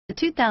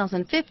The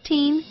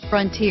 2015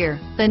 Frontier.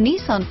 The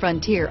Nissan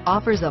Frontier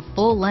offers a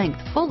full-length,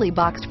 fully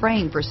boxed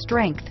frame for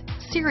strength,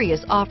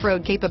 serious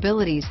off-road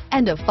capabilities,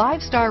 and a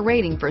 5-star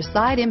rating for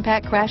side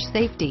impact crash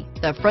safety.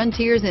 The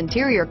Frontier's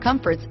interior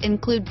comforts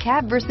include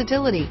cab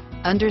versatility,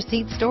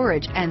 under-seat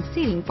storage, and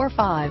seating for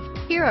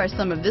 5. Here are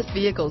some of this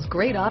vehicle's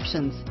great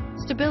options: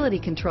 stability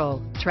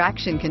control,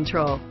 traction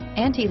control,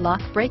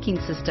 anti-lock braking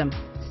system,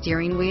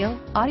 steering wheel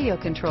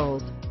audio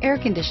controls, air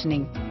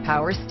conditioning,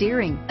 power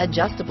steering,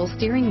 adjustable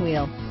steering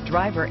wheel,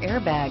 driver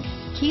airbag,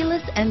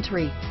 keyless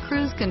entry,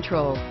 cruise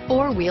control,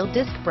 4-wheel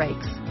disc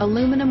brakes,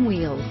 aluminum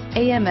wheels,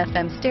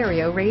 AM/FM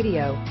stereo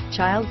radio,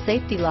 child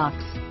safety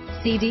locks,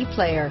 CD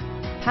player,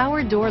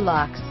 power door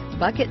locks,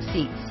 bucket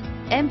seats,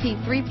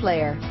 MP3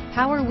 player,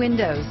 power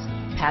windows,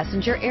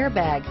 passenger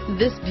airbag.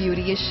 This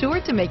beauty is sure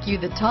to make you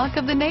the talk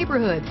of the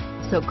neighborhood.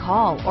 So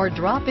call or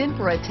drop in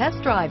for a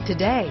test drive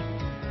today.